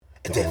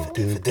Damn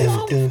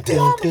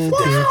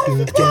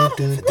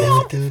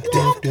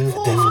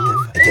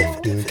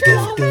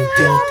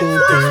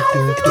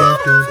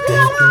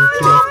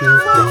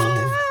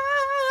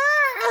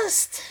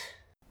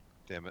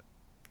it.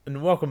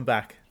 And welcome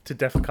back to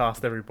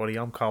Defcast, everybody.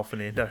 I'm Carl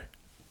Fernando.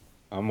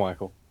 I'm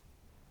Michael.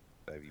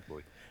 Baby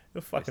boy.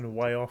 You're fucking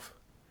way off.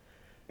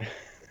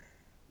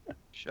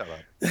 Shut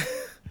up.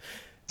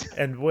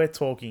 And we're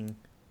talking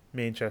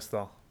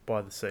Manchester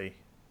by the Sea.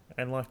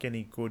 And like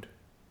any good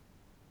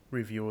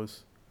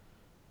reviewers,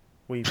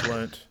 we've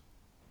learnt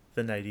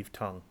the native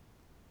tongue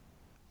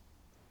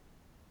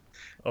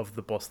of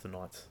the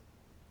Bostonites.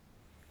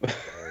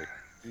 Sorry.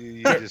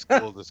 You just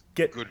called us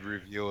get- good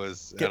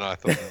reviewers, get- and I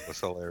thought that was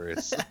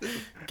hilarious.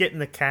 Get in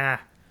the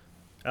car.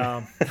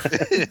 Car.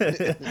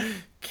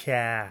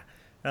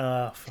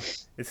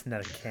 It's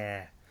not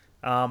a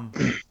car.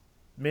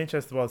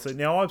 Manchester by the Sea.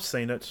 Now, I've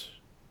seen it.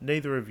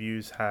 Neither of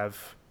yous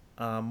have.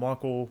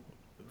 Michael,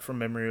 from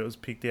memory, it was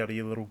picked out of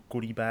your little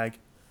goodie bag.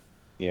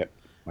 Yep,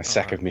 my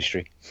sack of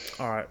mystery.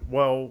 Alright,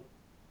 well,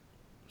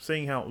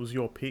 seeing how it was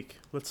your pick,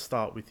 let's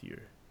start with you.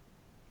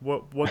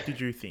 What did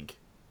you think?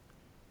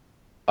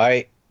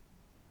 I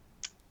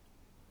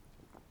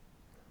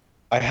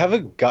have a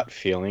gut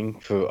feeling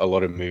for a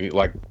lot of movies,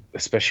 like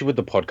especially with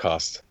the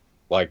podcast.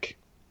 Like,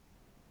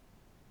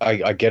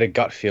 I get a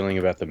gut feeling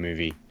about the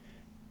movie,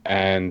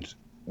 and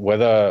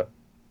whether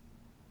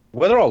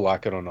I'll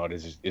like it or not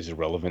is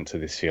irrelevant to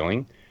this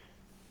feeling.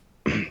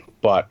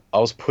 But I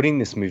was putting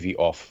this movie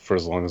off for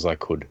as long as I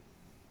could,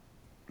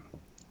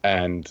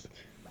 and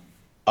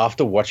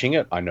after watching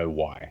it, I know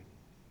why.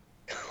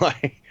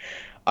 Like,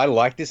 I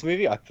like this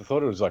movie. I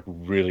thought it was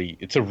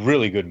it's a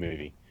really good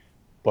movie,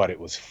 but it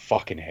was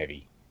fucking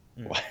heavy.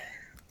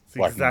 It's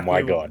Like,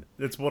 my God.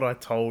 That's what I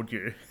told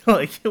you.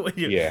 Like, when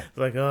you, Yeah.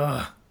 like,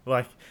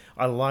 like,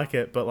 I like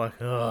it, but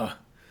like,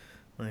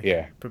 like,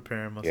 Yeah.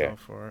 preparing myself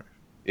for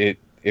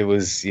It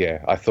was,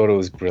 yeah, I thought it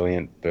was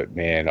brilliant, but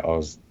man,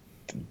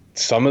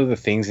 some of the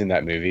things in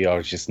that movie I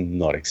was just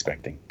not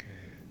expecting.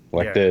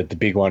 Like, Yeah. the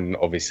big one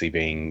obviously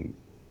being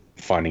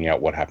finding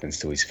out what happens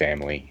to his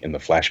family in the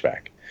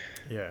flashback. it.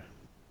 Yeah.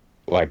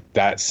 Like,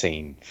 that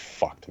scene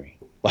fucked me.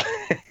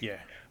 Yeah.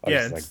 I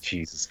Yeah, was like,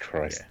 Jesus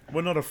Christ. Yeah.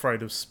 We're not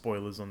afraid of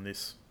spoilers on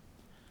this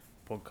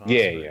podcast.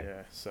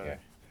 Yeah. So, Yeah.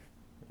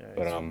 yeah,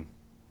 But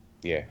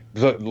yeah,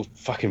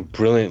 fucking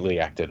brilliantly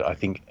acted. I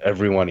think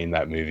everyone in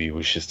that movie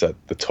was just at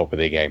the top of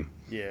their game.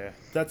 yeah,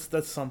 that's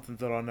something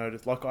that I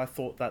noticed. Like, I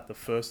thought that the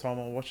first time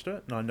I watched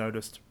it, and I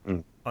noticed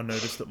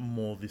it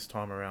more this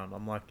time around.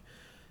 I'm like,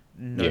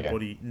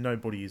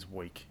 nobody is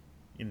weak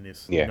in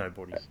this. Yeah.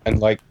 Nobody. And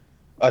like,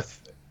 I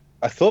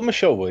thought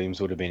Michelle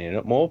Williams would have been in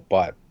it more,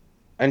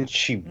 and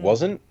she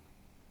wasn't.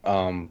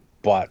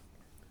 But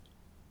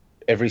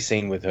every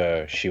scene with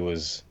her, she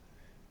was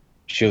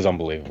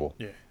unbelievable.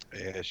 Yeah.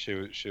 Yeah, she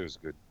was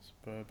good.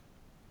 Superb.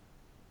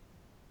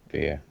 But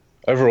yeah,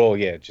 overall,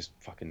 yeah, just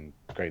fucking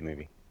great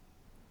movie.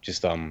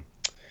 Just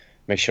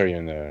make sure you're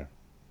in the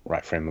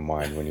right frame of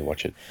mind when you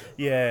watch it.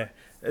 Yeah,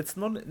 it's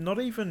not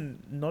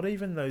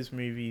even those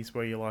movies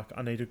where you're like,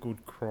 I need a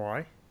good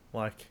cry.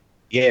 Like,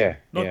 Yeah,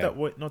 not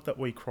that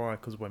we cry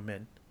because we're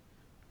men,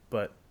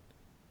 but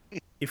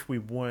if we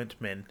weren't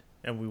men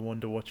and we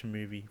wanted to watch a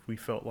movie, we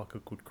felt like a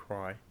good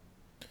cry.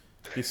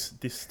 This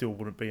still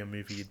wouldn't be a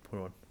movie you'd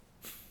put on.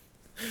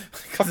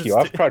 Fuck you!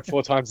 I've cried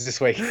 4 times this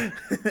week.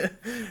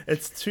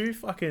 It's too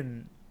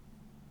fucking.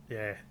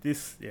 Yeah,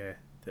 this. Yeah.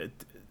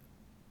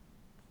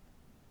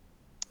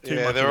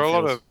 Yeah, there are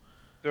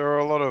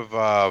a lot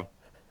of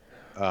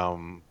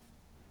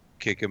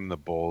kick him in the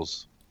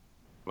balls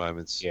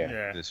moments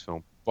Yeah. in this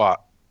film.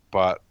 But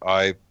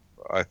I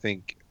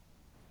think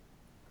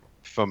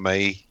for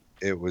me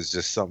it was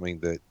just something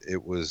that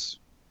it was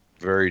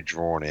very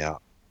drawn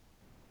out.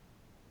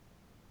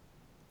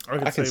 I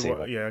can can see see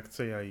that. Yeah, I can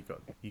see how you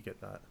get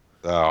that.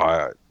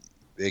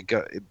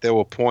 There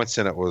were points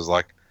in it was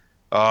like,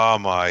 oh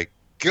my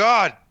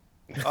god,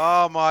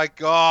 oh my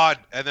god,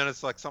 and then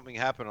it's like something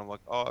happened. I'm like,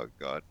 oh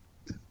god,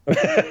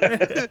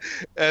 and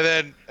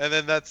then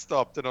that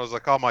stopped, and I was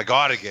like, oh my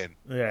god again.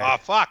 Yeah. Oh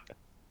fuck.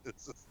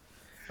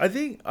 I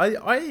think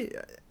I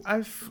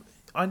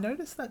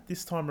noticed that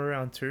this time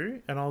around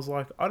too, and I was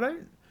like,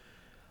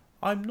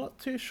 I'm not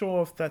too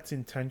sure if that's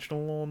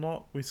intentional or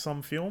not with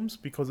some films,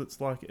 because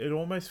it's like, it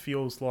almost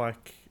feels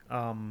like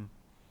we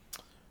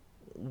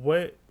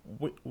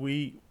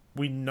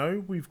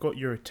know we've got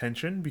your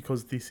attention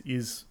because this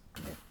is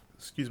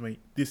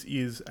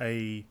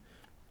a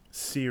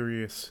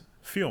serious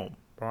film,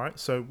 right?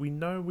 So we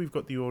know we've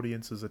got the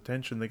audience's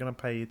attention. They're going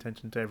to pay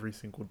attention to every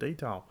single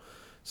detail.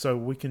 So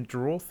we can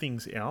draw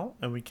things out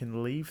and we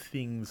can leave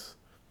things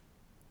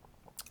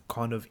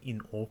kind of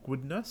in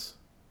awkwardness.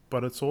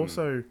 But it's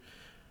also,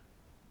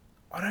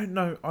 I don't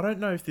know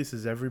if this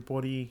is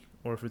everybody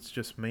or if it's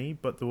just me,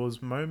 but there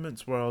was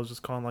moments where I was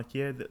just kind of like,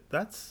 yeah,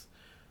 that's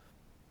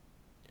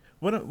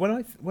when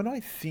I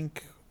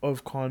think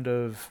of kind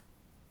of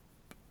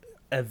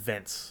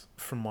events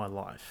from my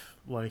life,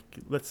 like,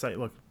 let's say,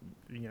 like,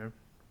 you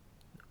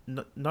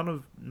know,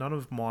 none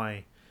of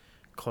my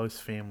close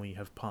family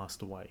have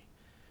passed away.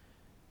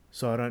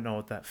 So I don't know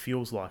what that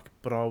feels like,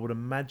 but I would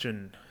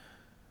imagine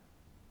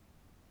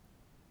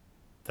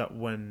that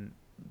when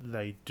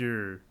they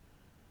do,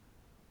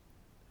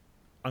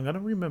 I'm going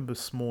to remember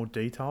small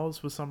details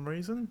for some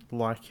reason,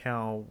 like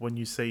how when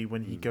he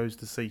goes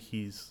to see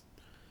his,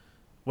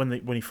 when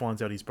he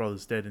finds out his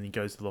brother's dead and he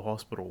goes to the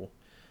hospital,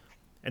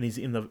 and he's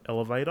in the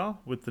elevator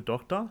with the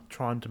doctor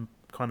trying to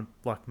kind of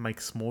like make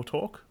small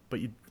talk, but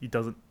he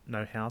doesn't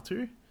know how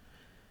to.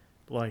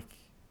 Like,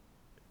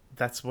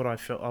 that's what I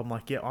felt. I'm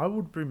like, yeah, I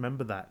would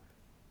remember that.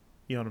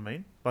 You know what I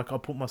mean? Like, I'll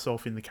put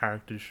myself in the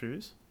character's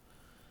shoes.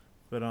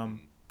 But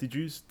did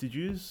you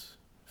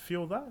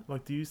feel that?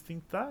 Like, do you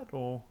think that,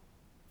 or?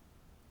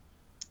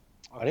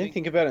 I didn't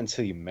think about it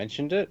until you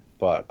mentioned it,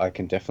 but I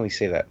can definitely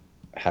see that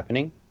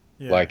happening.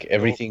 Yeah. Like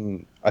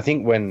everything, I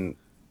think when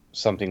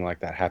something like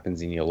that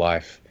happens in your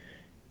life,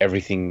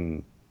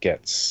 everything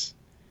gets,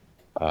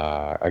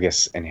 I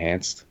guess,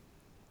 enhanced.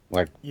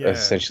 Like Yeah.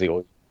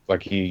 essentially,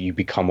 like you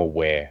become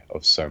aware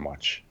of so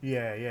much.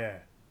 Yeah.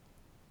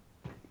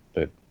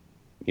 But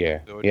yeah,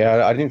 There were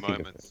yeah, I definitely didn't think of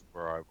it. moments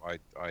where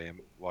I am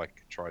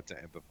like tried to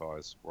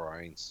empathize, where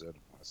I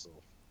inserted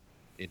myself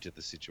into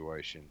the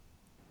situation.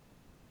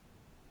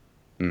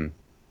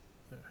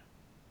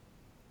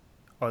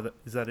 Oh,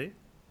 is that it?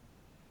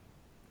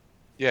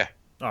 Yeah.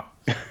 Oh,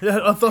 yeah,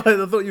 I thought you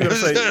were going to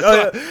say.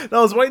 Oh, yeah.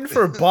 I was waiting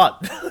for a but,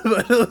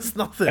 but it was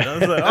nothing. I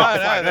was like, No,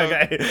 fine,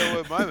 there, okay. there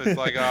were moments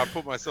like I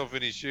put myself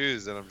in his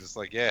shoes, and I'm just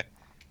like, yeah,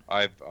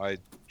 I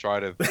try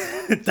to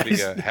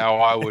figure how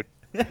I would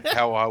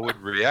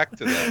react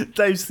to that.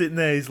 Dave's sitting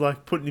there. He's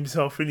like putting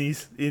himself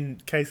in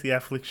Casey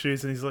Affleck's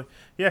shoes, and he's like,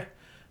 "Yeah,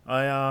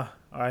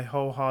 I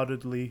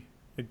wholeheartedly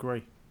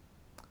agree."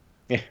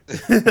 Yeah.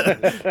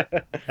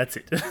 That's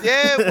it.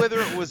 Yeah, whether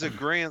it was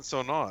agreeance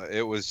or not,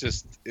 it was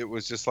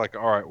just like,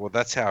 all right, well,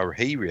 that's how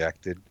he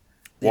reacted.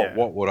 Yeah.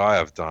 What would I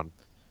have done?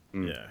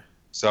 Yeah.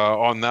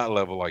 So on that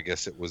level, I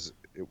guess it was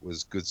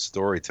good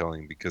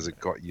storytelling because it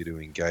got you to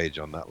engage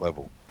on that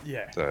level.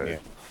 Yeah. So, Yeah.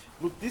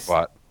 Look, this.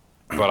 but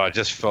I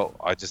just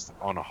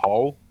on a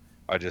whole,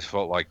 I just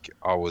felt like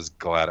I was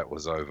glad it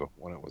was over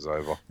when it was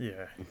over.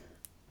 Yeah.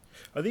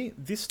 I think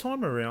this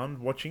time around,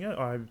 watching it,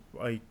 I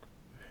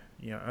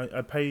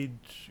paid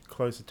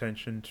close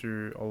attention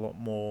to a lot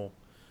more,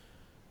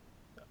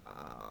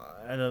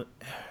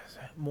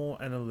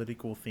 more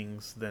analytical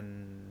things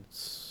than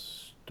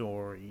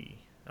story.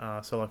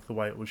 So like the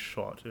way it was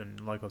shot, and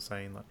like I was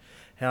saying, like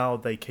how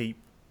they keep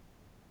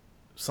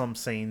some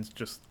scenes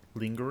just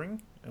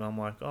lingering, and I'm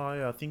like, oh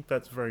yeah, I think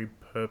that's very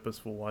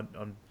purposeful.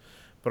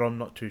 But I'm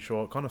not too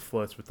sure. It kind of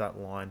flirts with that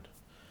line.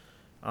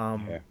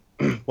 Yeah.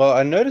 Well,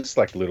 I noticed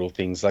like little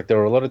things. Like there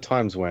were a lot of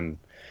times when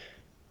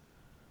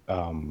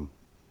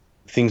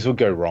things would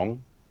go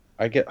wrong.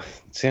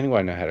 It's the only way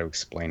I know how to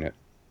explain it.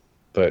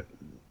 But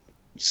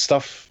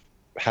stuff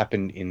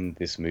happened in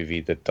this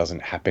movie that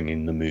doesn't happen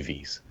in the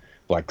movies.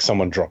 Like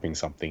someone dropping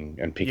something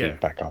and picking Yeah.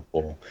 it back up,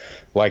 or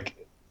like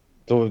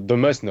the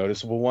most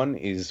noticeable one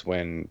is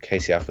when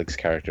Casey Affleck's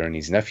character and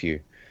his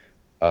nephew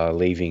are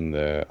leaving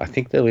I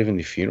think they're leaving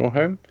the funeral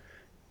home,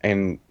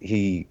 and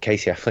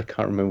Casey Affleck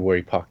can't remember where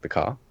he parked the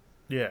car.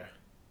 Yeah.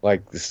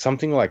 Like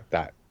something like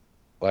that.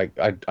 Like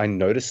I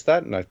noticed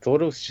that, and I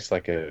thought it was just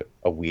like a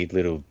weird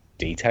little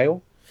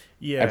detail.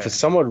 Yeah. And for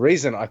some odd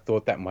reason, I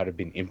thought that might have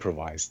been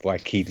improvised.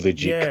 Like he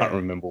legit Yeah. can't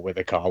remember where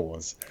the car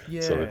was, sort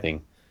Yeah. of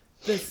thing.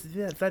 It's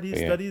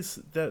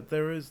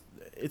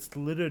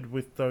littered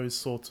with those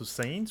sorts of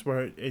scenes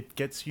where it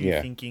gets you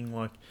Yeah. thinking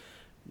like,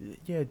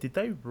 yeah, did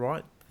they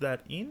write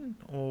that in,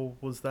 or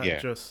was that Yeah.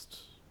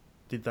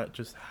 did that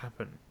just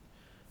happen?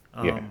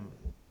 Yeah.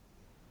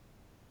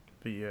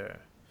 But yeah,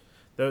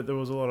 there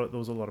was a lot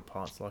of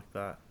parts like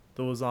that.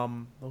 There was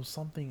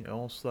something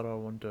else that I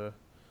wanted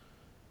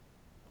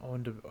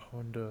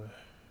to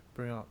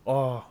bring up.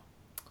 Oh,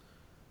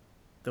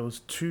 there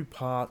was two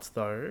parts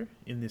though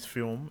in this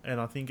film,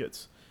 and I think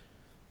it's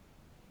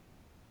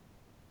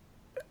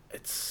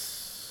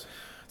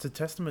a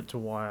testament to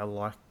why I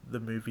like the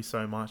movie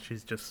so much,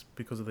 is just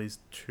because of these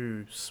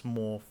two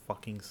small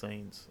fucking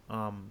scenes.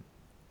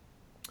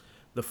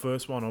 The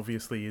first one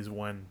obviously is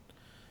when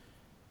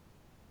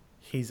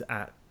he's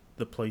at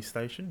the police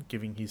station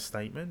giving his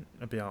statement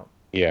about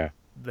Yeah.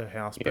 the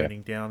house Yeah.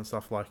 burning down and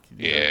stuff like.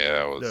 Yeah,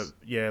 that was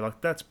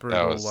like that's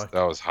brutal. that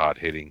was hard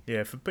hitting.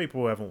 Yeah, for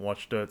people who haven't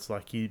watched it, it's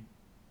like he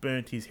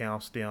burnt his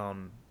house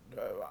down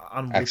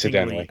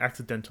Accidentally.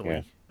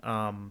 accidentally,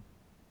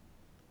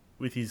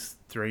 with his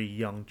 3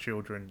 young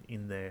children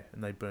in there,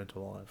 and they burnt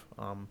alive.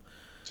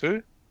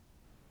 2?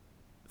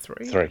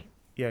 3? 3.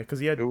 Yeah, because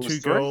he had It was 2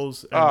 3?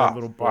 girls and Ah, a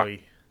little fuck.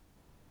 boy.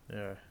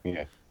 Yeah,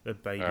 Yeah. a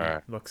baby,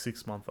 Alright. like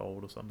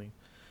 6-month-old or something.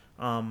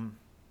 But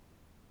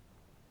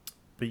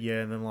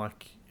yeah, and then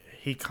like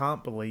he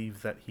can't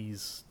believe that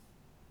he's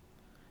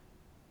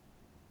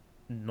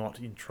not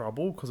in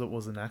trouble because it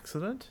was an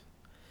accident.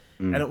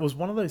 And it was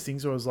one of those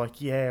things where I was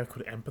like, yeah, I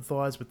could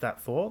empathize with that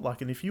thought.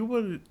 Like, and if you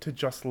were to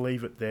just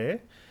leave it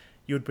there,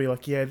 you'd be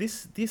like, yeah,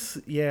 this,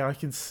 yeah, I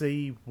can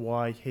see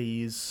why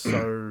he is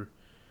so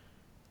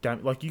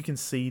like you can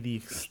see the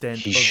extent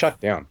He's of shut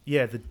down.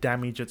 the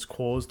damage it's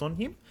caused on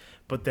him,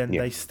 but then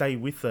Yeah. they stay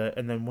with it,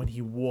 and then when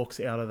he walks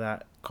out of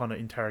that kind of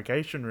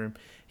interrogation room,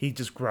 he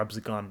just grabs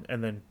a gun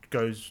and then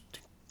tries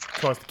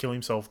to kill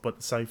himself, but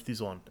the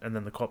safety's on, and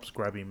then the cops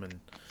grab him and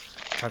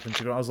tap him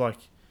to go. I was like,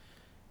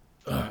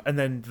 ugh. And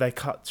then they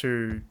cut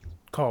to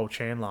Kyle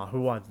Chandler,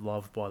 who I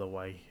love, by the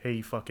way.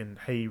 He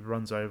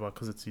runs over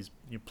because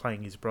you're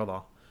playing his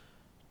brother,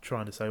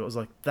 trying to say, it was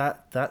like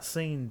that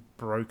scene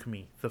broke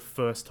me the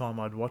first time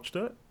I'd watched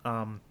it.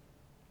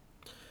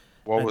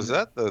 What was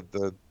that?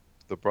 The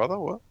brother?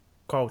 What?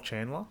 Kyle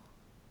Chandler,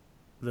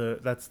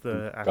 that's the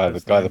The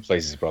actor's guy name. that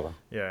plays his brother.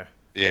 Yeah.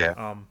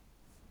 Yeah.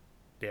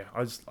 Yeah,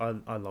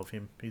 I love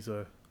him. I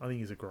think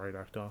he's a great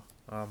actor.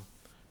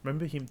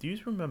 Remember him? Do you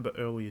remember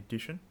Early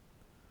Edition?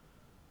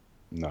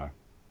 No.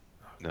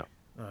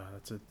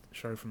 That's a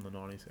show from the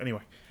 90s.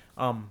 Anyway,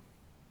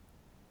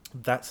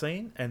 that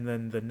scene, and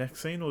then the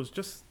next scene was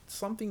just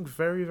something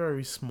very,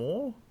 very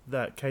small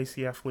that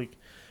Casey Affleck,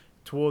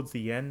 towards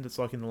the end, it's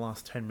like in the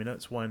last 10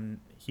 minutes when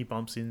he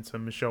bumps into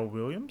Michelle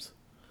Williams.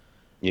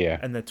 Yeah.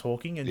 And they're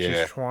talking, and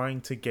Yeah. she's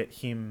trying to get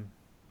him,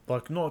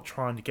 like, not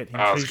trying to get him.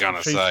 I was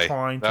gonna say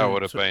that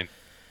would have been.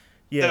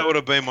 Yeah, That would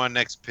have been my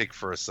next pick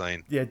for a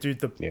scene. yeah, dude.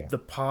 The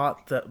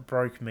part that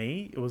broke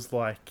me, it was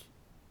like,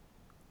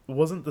 it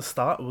wasn't the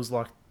start. It was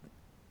like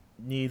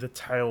near the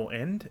tail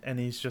end, and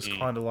he's just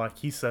kind of like,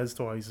 he says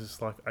to her, he's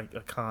just like, I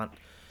can't.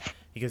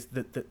 He goes,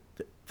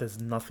 there's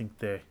nothing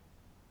there.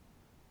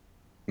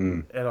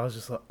 Mm. And I was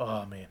just like,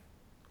 oh man,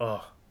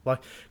 like,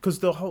 because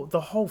the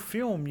whole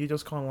film, you're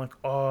just kind of like,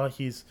 oh,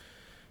 he's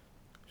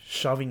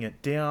shoving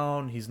it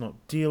down, he's not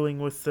dealing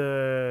with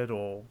it,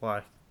 or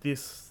like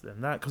this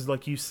and that, because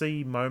like you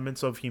see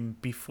moments of him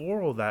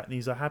before all that, and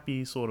he's a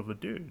happy sort of a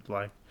dude,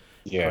 like,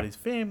 got his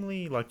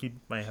family, like he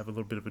may have a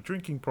little bit of a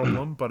drinking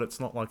problem, but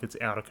it's not like it's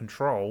out of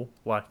control,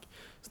 like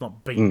it's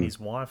not beating his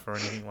wife or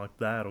anything like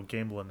that, or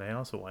gambling the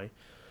house away.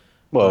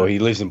 Well, he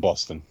lives in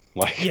Boston.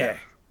 Like, yeah,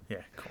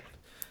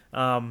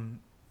 God.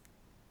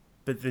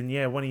 But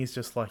then when he's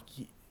just like,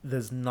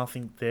 there's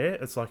nothing there,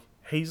 it's like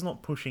he's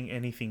not pushing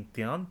anything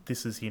down.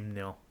 This is him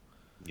now.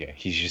 yeah,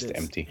 he's just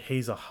empty.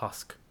 He's a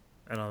husk,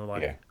 and I'm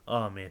like, Yeah.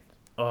 oh man,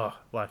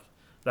 like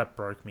that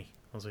broke me.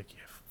 I was like,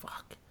 yeah,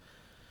 fuck.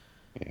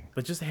 Yeah.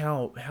 But just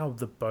how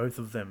the both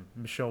of them,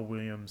 Michelle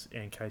Williams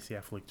and Casey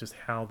Affleck, just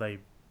how they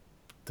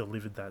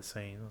delivered that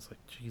scene. I was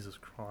like, Jesus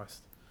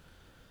Christ.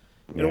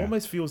 It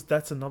almost feels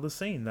that's another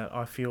scene that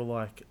I feel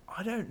like,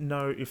 I don't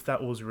know if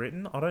that was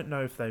written. I don't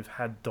know if they've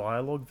had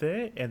dialogue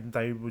there and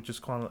they were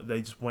just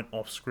they just went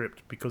off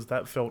script, because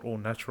that felt all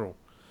natural.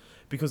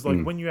 Because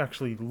like when you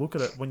actually look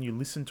at it, when you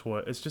listen to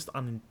it, it's just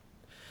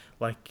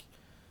like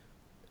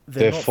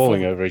They're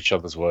falling over each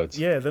other's words.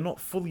 Yeah, they're not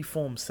fully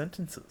formed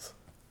sentences.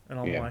 And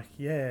I'm Yeah. like,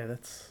 yeah,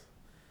 that's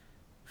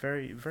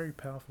very, very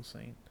powerful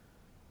scene.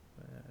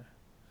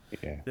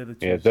 Yeah. They're the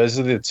two. Yeah, those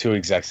are the two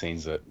exact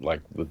scenes that, like,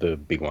 were the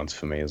big ones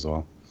for me as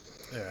well.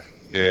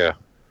 Yeah,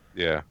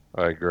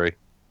 I agree.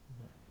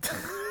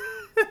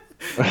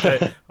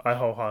 I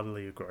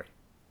wholeheartedly agree.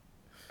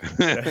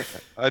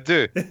 I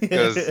do,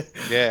 because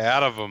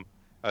out of them,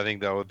 I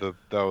think that were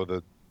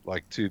the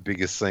like two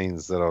biggest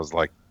scenes that I was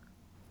like,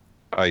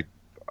 I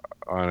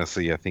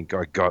honestly, I think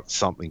I got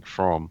something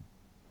from.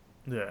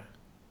 Yeah.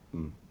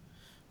 Mm.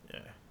 Yeah.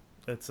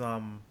 It's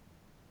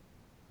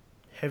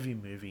heavy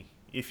movie.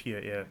 If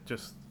you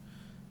just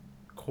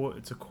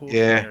it's a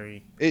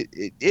cautionary.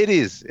 It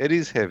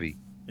is heavy,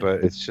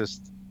 but it's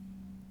just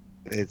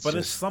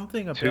it's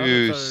something about too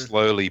it, though.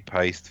 slowly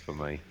paced for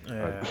me.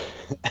 Yeah.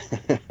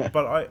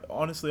 But I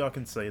honestly, I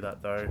can see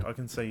that though. I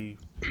can see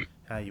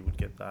how you would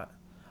get that.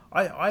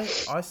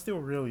 I still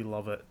really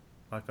love it.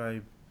 Like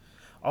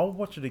I'll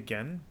watch it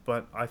again,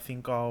 but I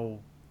think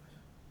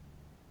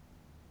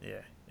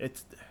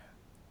it's.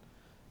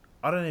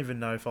 I don't even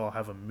know if I'll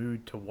have a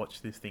mood to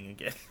watch this thing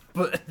again,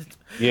 but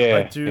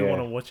I do want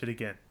to watch it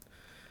again.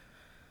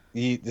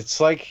 It's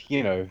like,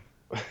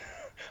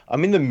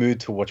 I'm in the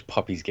mood to watch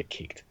puppies get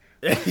kicked.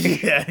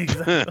 Yeah,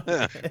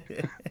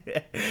 exactly.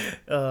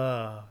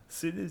 As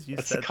soon as you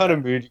That's said the kind that,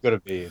 of mood you got to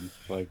be in.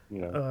 Like,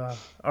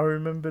 I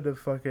remember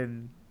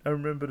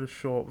the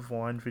short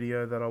Vine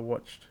video that I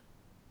watched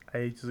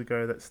ages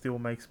ago that still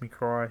makes me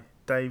cry.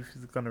 Dave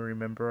is gonna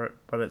remember it,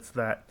 but it's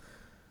that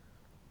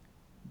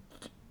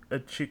a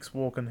chick's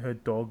walking her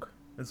dog.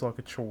 It's like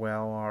a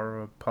chihuahua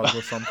or a pug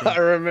or something. I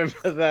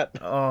remember that.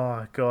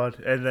 Oh god!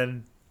 And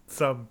then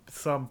some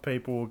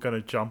people were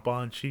gonna jump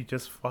on. She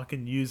just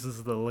fucking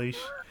uses the leash,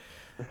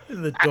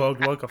 and the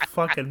dog like a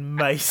fucking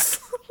mace.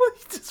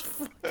 Just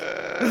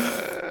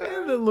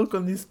and the look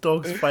on this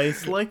dog's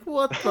face, like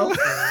what the fuck?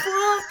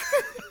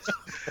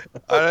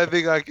 I don't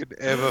think I could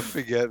ever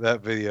forget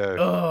that video.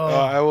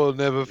 I will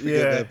never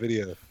forget that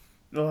video.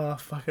 Oh, I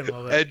fucking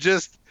love it.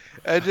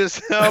 And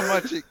just how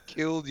much it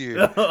killed you.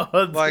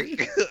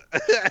 Like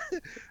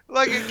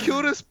it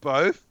killed us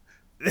both.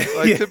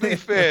 Like to be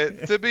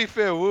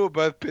fair, we were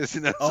both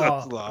pissing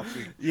ourselves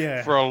laughing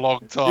for a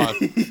long time.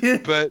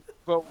 But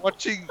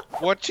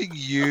watching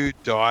you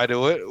die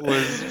to it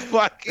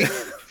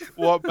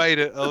what made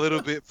it a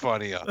little bit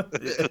funnier.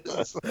 Yeah.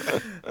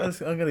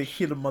 I'm gonna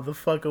hit a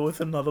motherfucker with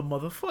another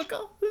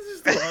motherfucker. This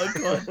is oh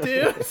god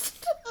damn.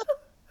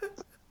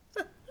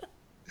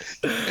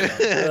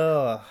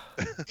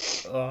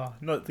 Oh,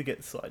 not to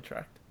get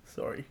sidetracked.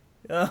 Sorry.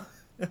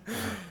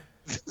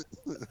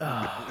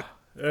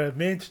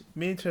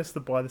 Manchester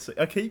by the Sea.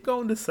 I keep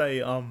going to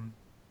say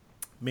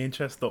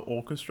Manchester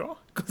Orchestra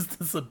because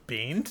there's a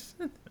band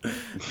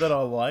that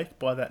I like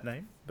by that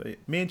name. But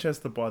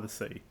Manchester by the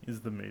Sea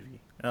is the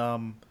movie.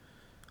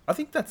 I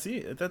think that's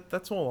it.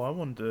 That's all I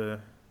wanted to.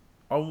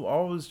 I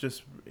was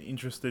just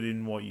interested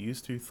in what you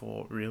two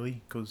thought,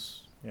 really,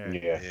 because yeah.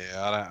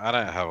 Yeah, I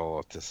don't have a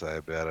lot to say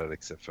about it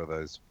except for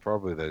those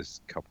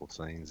couple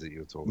scenes that you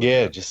were talking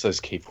Yeah, about. just those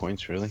key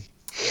points, really.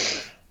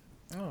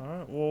 All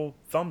right. Well,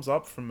 thumbs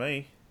up from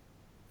me.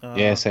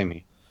 Yeah, same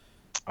here.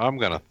 I'm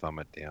gonna thumb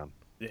it down.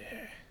 Yeah.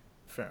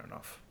 Fair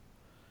enough.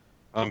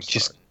 I'm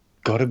Just sorry.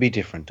 got to be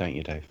different, don't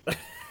you, Dave?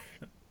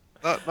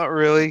 Not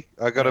really.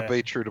 I gotta Yeah.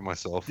 be true to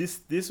myself.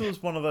 This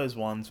was one of those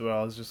ones where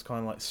I was just kind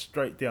of like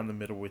straight down the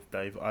middle with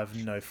Dave. I have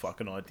no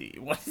fucking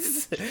idea what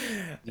is.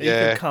 He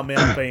Yeah. could come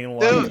out being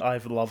There like, was- "I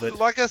love it."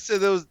 Like I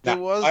said, there was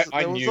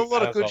I a knew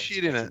lot of as I good was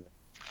shit in it. watching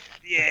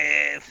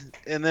Yeah,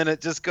 and then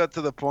it just got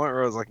to the point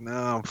where I was like, "No,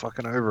 I'm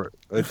fucking over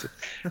it."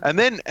 And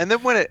then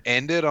when it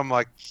ended, I'm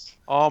like,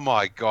 "Oh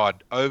my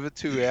god, over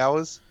 2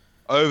 hours,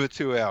 over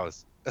 2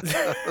 hours."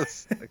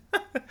 It's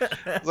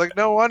like,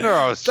 no wonder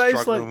I was Dave's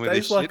struggling like, with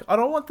this shit. I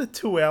don't want the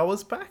 2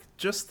 hours back,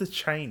 just the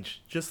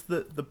change, just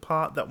the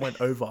part that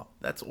went over.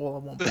 That's all I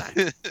want back.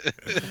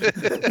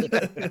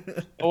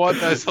 I want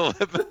those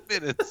 11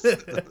 minutes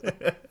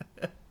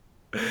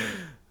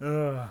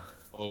Uh,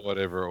 or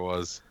whatever it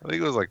was. I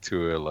think it was like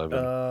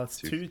 2:11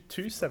 it's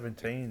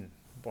 2:17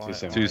 by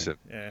 2:17.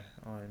 yeah,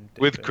 I'm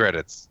with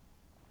credits.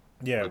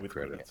 Yeah, with with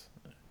credits.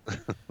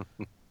 credits.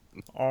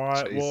 All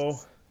right, well,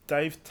 Jesus.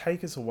 Dave,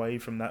 take us away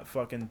from that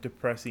fucking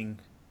depressing.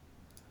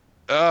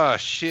 Oh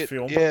shit!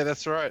 Film. Yeah,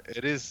 that's right.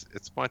 It is.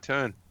 It's my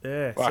turn.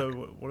 Yeah. Fuck. So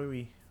what are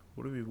we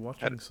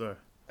watching, sir?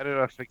 How did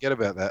I forget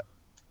about that?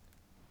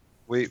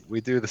 We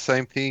do the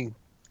same thing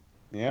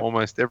Yeah.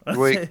 almost every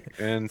week,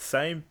 and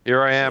Same.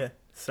 here I am. Yeah,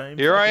 same.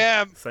 Here I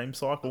fucking- am. Same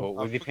cycle. Caught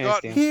with I your pants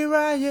forgot. down. Here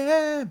I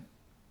am.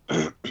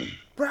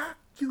 Rock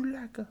you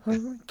like a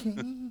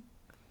hurricane.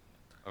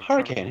 I'm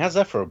trying to Hurricane. How's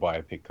that for a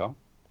biopic, Carl?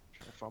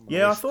 find my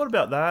Yeah, I list. thought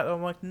about that.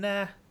 I'm like,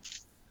 nah.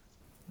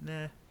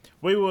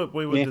 We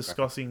were Yeah.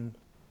 discussing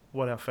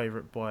what our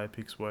favorite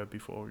biopics were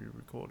before we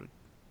recorded,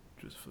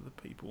 just for the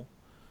people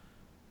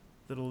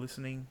that are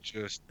listening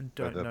Just and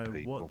for don't the know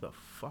people. what the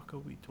fuck are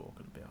we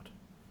talking about.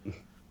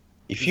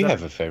 If Is you that-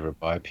 have a favorite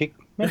biopic,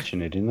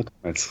 mention it in the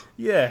comments.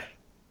 Yeah.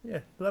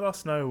 Let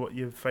us know what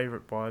your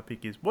favorite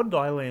biopic is. What did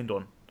I land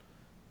on?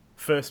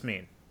 First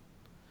Man.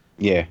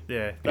 Yeah.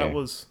 Yeah, that Yeah.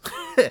 was.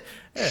 Yeah,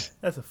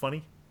 that's a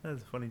funny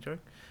joke.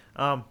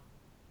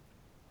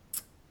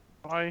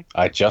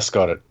 I just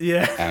got it,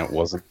 Yeah. and it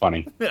wasn't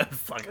funny. It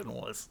fucking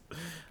was.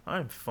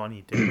 I'm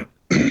funny, damn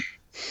it.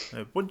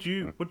 What'd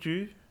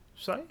you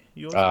say?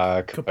 Yours?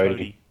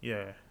 Capote.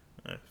 Yeah.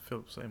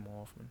 Philip Seymour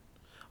Hoffman.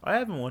 I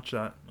haven't watched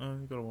that.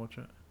 You gotta watch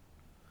it.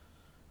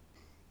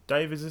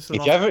 Dave, is this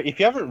If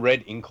you haven't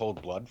read In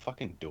Cold Blood,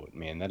 fucking do it,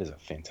 man. That is a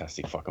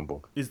fantastic fucking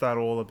book. Is that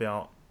all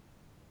about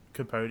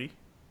Capote?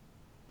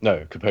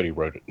 No, Capote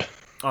wrote it.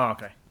 Oh,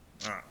 okay.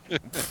 Alright.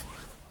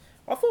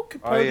 I thought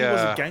Capote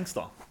was a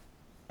gangster.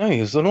 No, he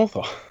was an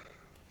author.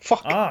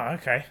 Fuck. Ah,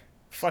 okay.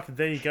 Fucking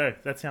there you go.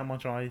 That's how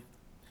much I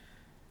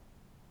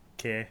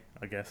care,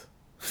 I guess.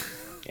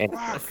 And-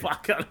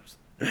 Fuck.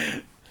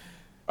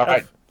 all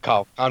right,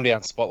 Carl, calm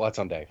down. Spotlight's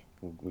on Dave.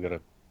 We gotta.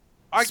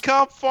 I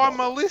can't find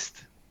my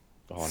list.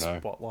 Oh no.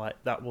 Spotlight.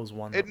 That was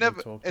one. It that never.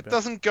 We talked It about.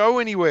 doesn't go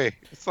anywhere.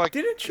 It's like.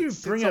 Didn't you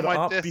sits bring on it my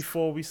up desk.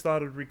 before we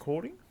started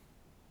recording?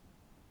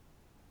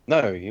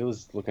 No, he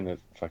was looking at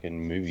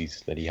fucking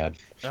movies that he had.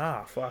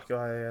 Ah, fuck.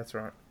 Oh, yeah, that's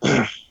right.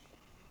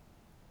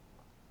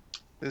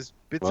 There's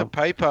bits Well. of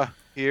paper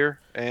here,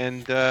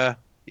 and yeah.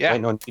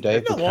 Waiting on you,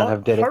 Dave. You know You can't what?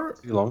 have dead air Hur-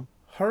 too long.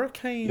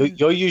 Hurricane.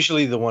 You're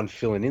usually the one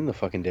filling in the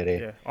fucking dead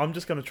air. Yeah, I'm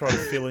just gonna try to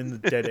fill in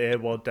the dead air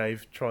while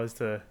Dave tries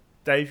to.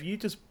 Dave, you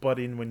just butt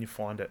in when you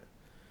find it.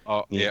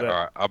 Oh yeah. But- All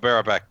right. I'll be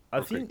right back. I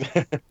real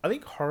quick.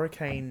 think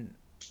Hurricane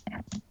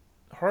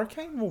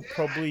will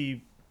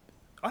probably.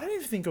 I don't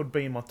even think it would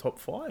be in my top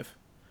 5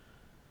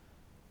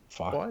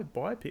 Fuck.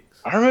 biopics.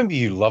 I remember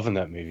you loving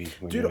that movie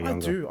when you Dude, were I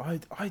younger. do.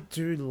 I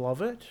do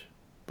love it,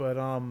 but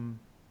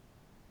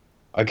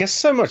I guess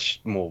so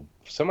much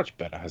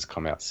better has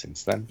come out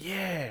since then.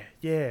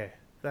 yeah.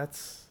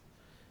 That's.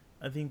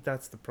 I think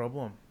that's the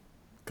problem.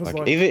 Because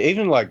Like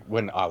even like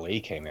when Ali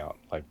came out,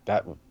 like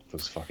that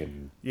was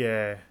fucking.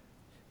 yeah,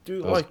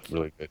 dude, That was like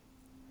really good.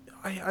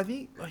 I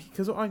think like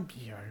because I'm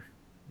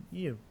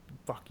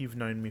you've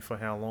known me for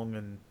how long,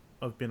 and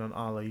I've been an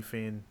Ali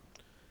fan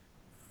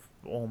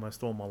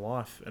almost all my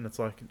life, and it's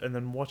like, and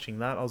then watching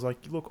that, I was like,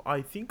 look,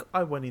 I think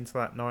I went into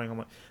that knowing I'm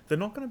like, they're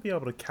not going to be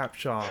able to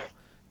capture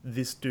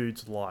this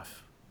dude's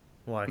life,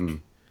 like,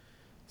 Mm.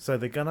 so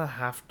they're gonna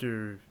have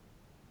to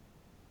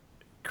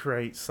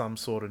create some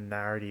sort of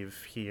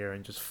narrative here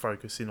and just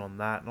focus in on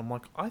that. And I'm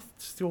like, I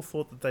still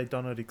thought that they'd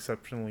done it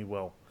exceptionally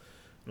well.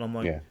 And I'm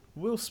like, Yeah.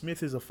 Will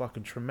Smith is a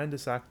fucking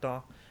tremendous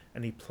actor,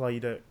 and he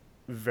played it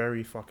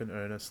very fucking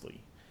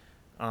earnestly.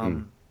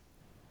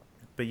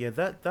 But yeah,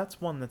 that's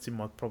one that's in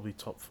my probably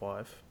top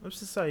 5. I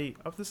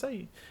have to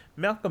say,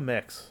 Malcolm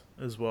X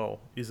as well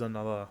is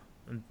another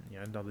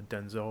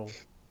Denzel,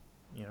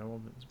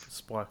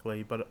 Spike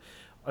Lee. But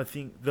I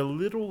think the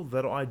little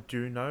that I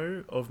do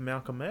know of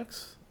Malcolm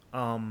X,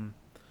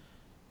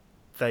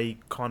 they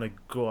kind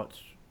of got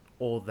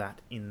all that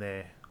in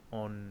there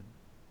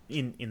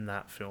in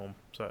that film.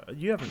 So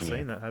you haven't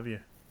seen that, have you?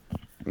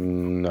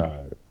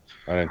 No,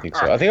 I don't think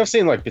so. I think I've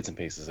seen like bits and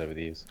pieces over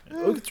the years.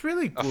 Look, it's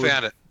really good. I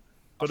found it.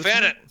 But I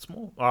found it. It's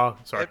small. Oh,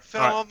 sorry. It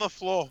fell on the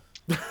floor.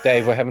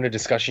 Dave, we're having a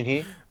discussion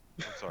here.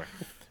 I'm sorry.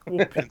 We'll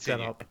pick that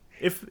Continue. up.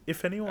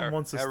 If anyone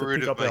wants us how to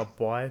rude pick of up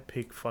me. our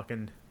biopic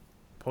fucking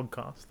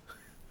podcast,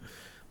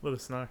 let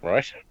us know.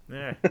 Right?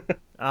 Yeah.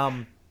 All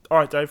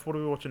right, Dave. What are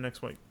we watching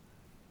next week?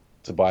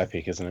 It's a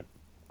biopic, isn't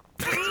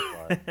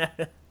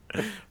it?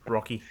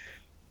 Rocky.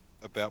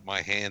 About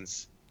my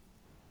hands.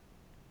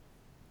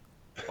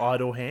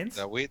 Idle Is Hands.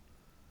 that weird?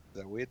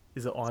 Is it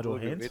It's a Idle little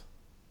bit Hands?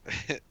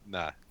 weird.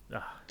 Nah.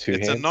 Ah, Two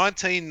It's hands. a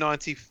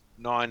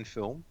 1999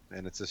 film,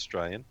 and it's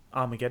Australian.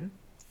 Armageddon.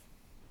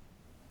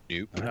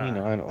 Nope.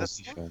 99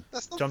 That's Aussie not, film.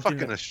 that's not Jumped in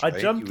fucking there. I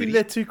Australian. jumped you in there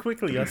idiot. too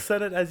quickly. I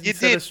said it as you You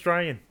said did.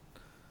 Australian.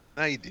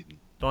 No, you didn't.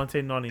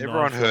 1999.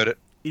 Everyone heard it.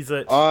 Is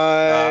it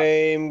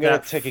I'm gonna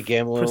that take a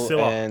gamble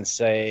Priscilla, and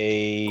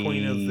say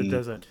Queen of the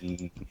Desert?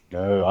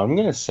 No, I'm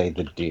gonna say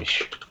The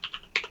Dish.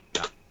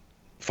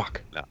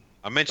 Fuck.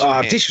 I mentioned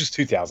Ah, hands. Dish was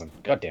 2000.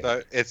 God damn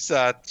it.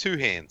 So it's two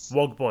hands.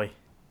 Wog Boy?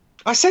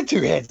 I said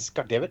two hands.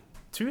 God damn it.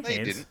 Two No, you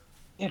hands. didn't.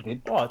 Yeah,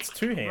 dude. Oh, it's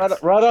two hands.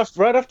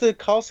 Right after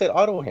Carl said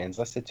idle hands,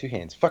 I said two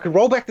hands. Fucking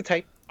roll back the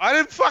tape. I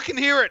didn't fucking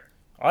hear it.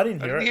 I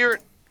didn't I hear didn't it. hear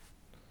it.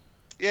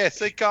 Yeah,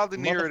 see, Carl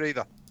didn't hear it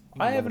either.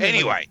 I haven't.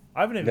 Anyway,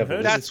 I haven't even Never heard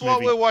of that's this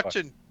what movie. we're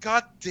watching.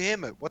 God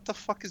damn it. What the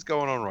fuck is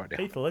going on right now?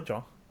 Heath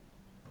Ledger.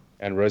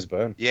 And Rose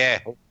Byrne. Yeah,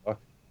 Oh, fuck.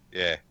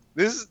 yeah.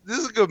 This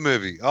is a good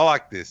movie. I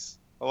like this.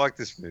 I like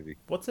this movie.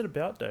 What's it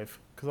about, Dave?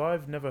 Because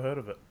I've never heard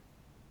of it.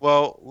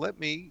 Well, let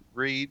me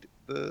read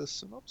the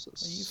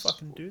synopsis. Oh, you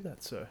fucking do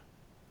that, sir.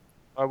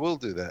 I will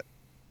do that.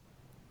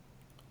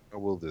 I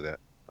will do that.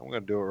 I'm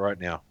going to do it right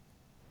now.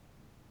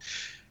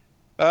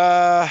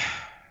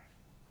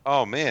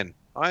 Oh man,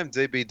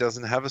 IMDb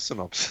doesn't have a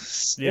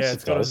synopsis. Yeah, Yes,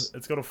 it's it got does.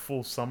 it's got a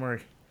full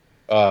summary.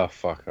 Oh,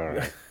 fuck. All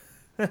right.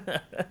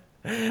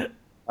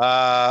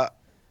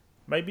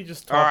 Maybe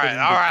just All type it right,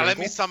 into all right. Let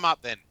Google. me sum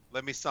up then.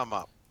 Let me sum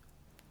up.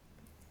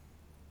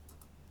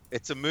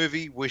 It's a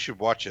movie. We should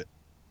watch it.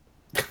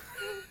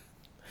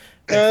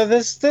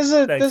 There's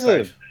a Thanks,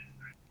 Dave.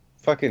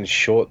 fucking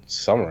short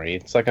summary.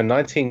 It's like a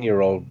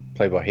 19-year-old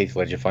played by Heath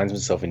Ledger finds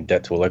himself in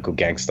debt to a local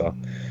gangster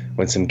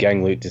when some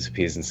gang loot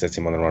disappears and sets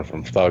him on the run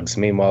from thugs.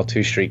 Meanwhile,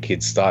 two street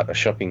kids start a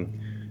shopping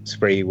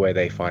spree where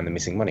they find the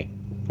missing money.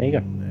 There you go.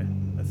 Yeah,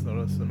 that's not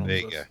a synopsis. There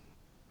you go.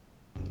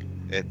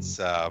 It's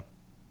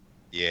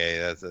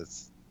yeah,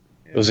 that's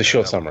It was a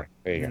short summary.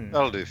 There you go. Mm.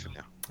 That'll do for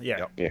now.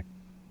 Yeah. Yep.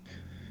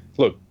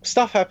 Look,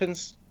 stuff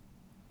happens.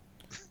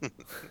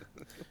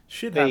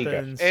 Shit There you go.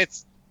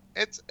 happens.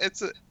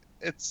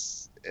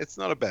 It's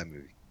not a bad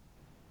movie.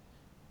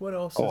 What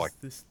else I has like-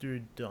 this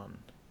dude done?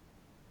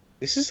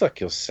 This is like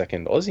your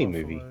second Aussie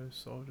movie. Buffalo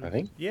Soldiers. I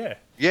think. Yeah.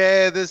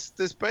 Yeah, there's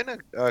been a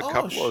Oh,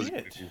 couple of shit.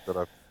 movies that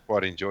I've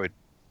quite enjoyed.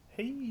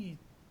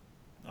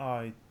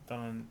 I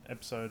done an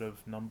episode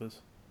of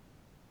Numbers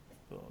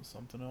for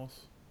something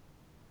else.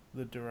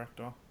 The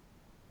director.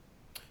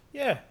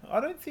 Yeah, I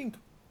don't think.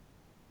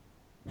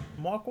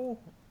 Michael,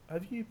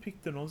 have you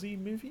picked an Aussie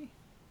movie?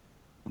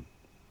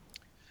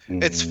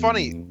 It's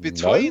funny Mm,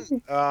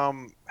 between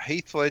no?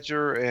 Heath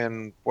Ledger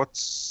and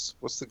what's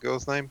the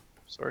girl's name?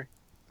 Sorry,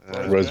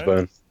 Rose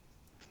Byrne.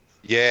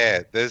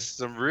 Yeah, there's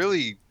some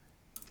really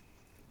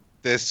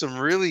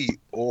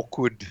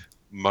awkward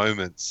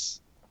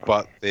moments,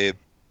 but they're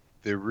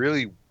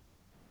really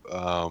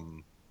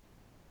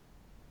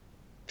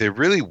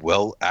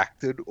well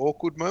acted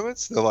awkward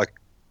moments. They're like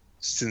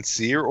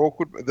sincere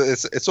awkward.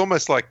 It's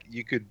almost like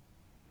you could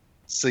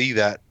see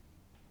that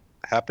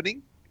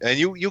happening, and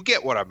you'll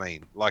get what I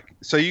mean. Like,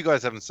 so you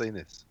guys haven't seen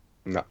this?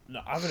 No,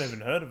 I haven't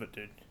even heard of it,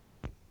 dude.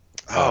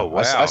 Oh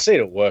wow! I see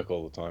it at work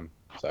all the time.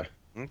 So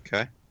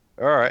Okay.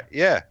 All right.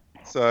 Yeah.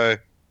 So.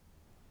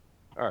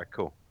 All right.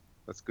 Cool.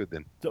 That's good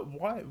then. So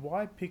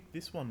why pick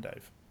this one,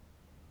 Dave?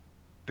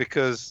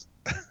 Because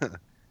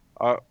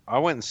I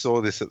went and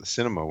saw this at the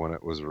cinema when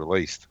it was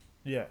released,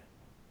 Yeah.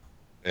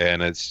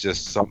 and it's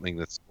just something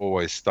that's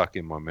always stuck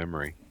in my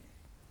memory.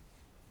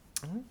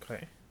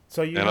 Okay.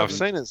 So you And I've haven't-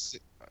 seen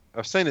it.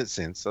 I've seen it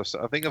since.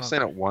 I think I've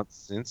seen Okay. it once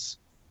since.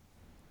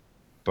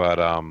 But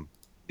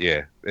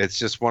yeah, it's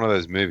just one of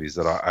those movies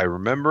that I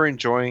remember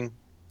enjoying.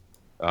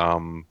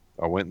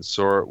 I went and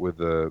saw it with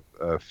a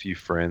few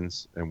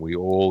friends, and we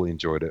all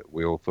enjoyed it.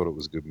 We all thought it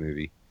was a good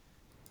movie.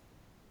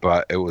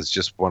 But it was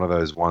just one of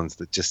those ones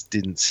that just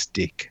didn't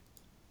stick.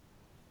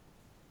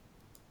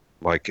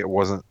 Like it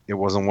wasn't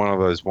one of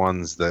those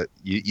ones that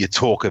you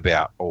talk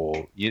about,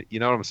 or you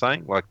know what I'm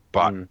saying? Like,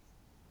 Mm.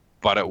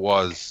 but it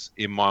was,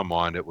 in my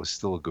mind, it was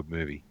still a good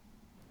movie.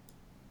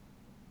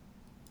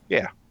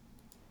 Yeah.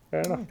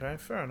 Fair enough. Okay,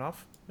 fair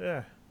enough.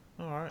 Yeah.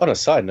 All right. On a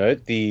side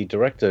note, the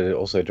director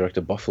also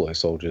directed Buffalo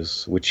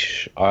Soldiers,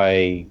 which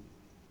I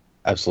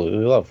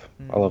absolutely love.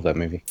 I love that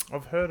movie.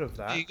 I've heard of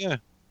There that. you go.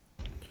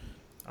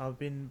 I've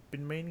been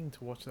meaning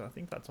to watch that. I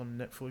think that's on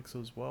Netflix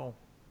as well.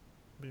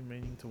 Been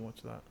meaning to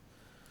watch that.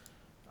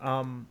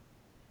 All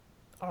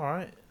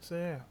right. So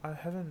yeah, I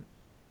haven't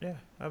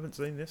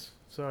seen this,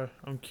 so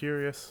I'm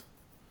curious.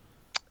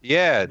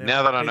 Yeah, Now,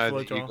 now that I Heath know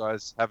that you Ledger.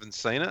 guys haven't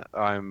seen it,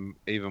 I'm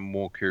even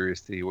more curious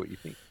to hear what you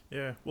think.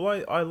 Yeah.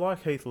 Well, I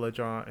like Heath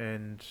Ledger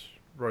and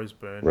Rose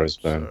Byrne. Rose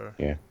Byrne, So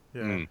yeah.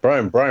 yeah. Mm.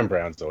 Brian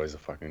Brown's always a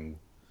fucking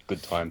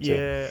good time too.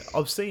 Yeah,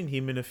 I've seen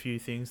him in a few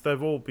things.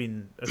 They've all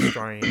been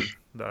Australian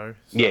though.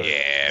 So, Yeah,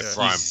 Yeah,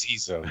 Brian.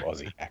 He's an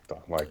Aussie actor.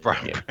 Like,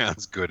 Brian yeah.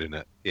 Brown's good in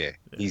it. Yeah.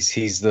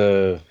 He's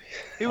the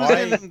He was I-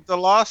 in the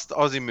last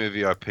Aussie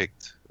movie I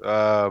picked.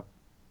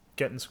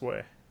 Getting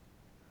Square.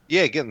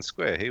 Yeah, Getting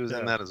Square. He was Yeah.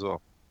 in that as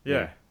well.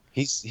 Yeah.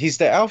 he's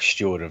the Alf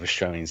Stewart of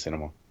Australian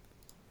cinema.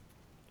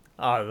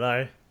 I don't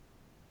know.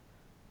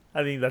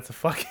 I think that's a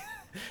fucking.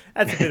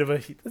 That's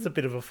a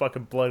bit of a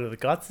fucking blow to the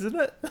guts, isn't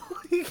it?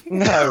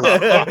 No.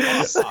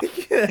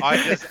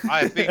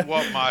 I think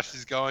what Marsh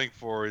is going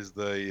for is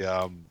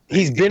the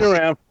He's been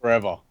around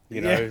forever, you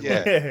know.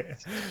 Yeah.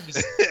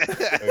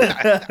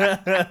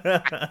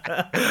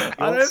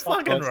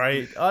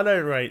 I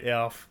don't rate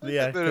Alf. It's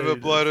Yeah, a bit of a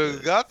blow to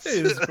the guts.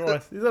 Jesus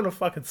Christ, he's on a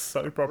fucking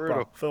soap opera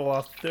Brutal. for the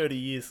last 30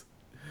 years.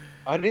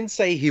 I didn't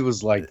say he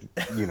was like,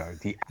 you know,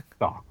 the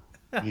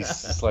actor. He's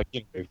just like,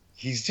 you know,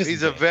 he's just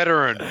He's a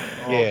veteran of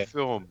Yeah.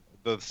 film,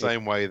 the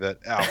same way that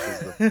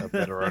Alf is a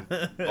veteran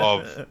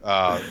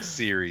of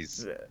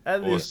series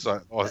At or this,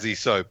 Aussie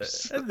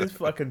soaps. at this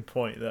fucking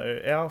point, though,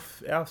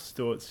 Alf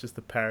Stewart's just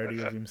a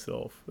parody of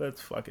himself.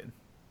 That's fucking.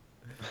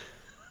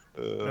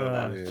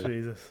 Oh, Yeah.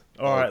 Jesus!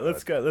 All right, Oh,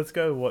 let's go. Let's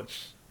go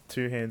watch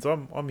Two Hands.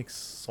 I'm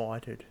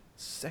excited.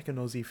 Second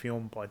Aussie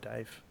film by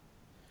Dave.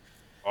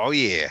 Oh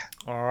yeah.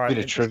 All right. bit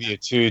of trivia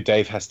too.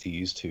 Dave has to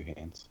use two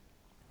hands.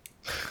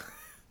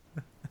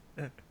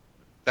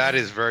 That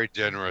is very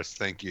generous.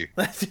 Thank you.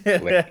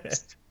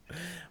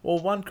 Well,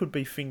 one could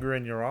be finger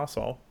in your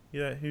arsehole.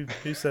 Yeah, who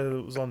said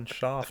it was on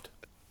Shaft?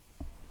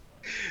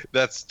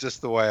 That's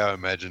just the way I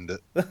imagined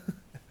it.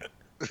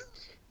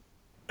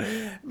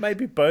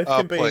 Maybe both Oh,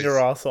 can be in please. your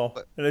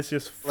arsehole, and it's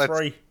just Let's-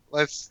 free,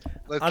 Let's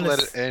let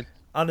Honest- it end.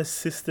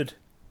 unassisted.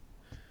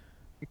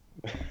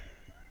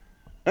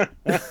 I'm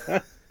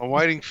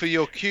waiting for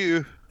your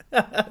cue.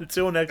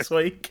 Until next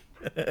week.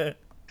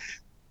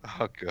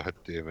 Oh god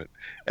damn it!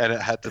 And it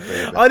had to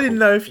be. about I didn't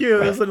know if there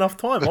was enough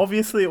time.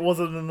 Obviously, it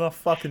wasn't enough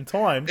fucking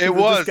time. 'cause It just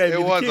was, gave it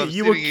you the was. cue. I'm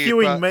You were sitting here,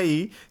 queuing but-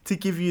 me to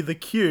give you the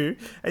cue,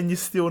 and you're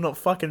still not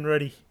fucking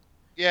ready.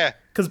 Yeah.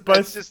 Because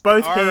That's just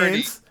both the irony.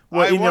 hands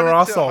were I in your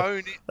wanted to arsehole. hone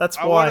in- That's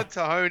I why. wanted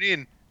to hone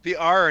in the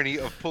irony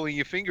of pulling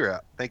your finger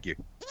out. Thank you.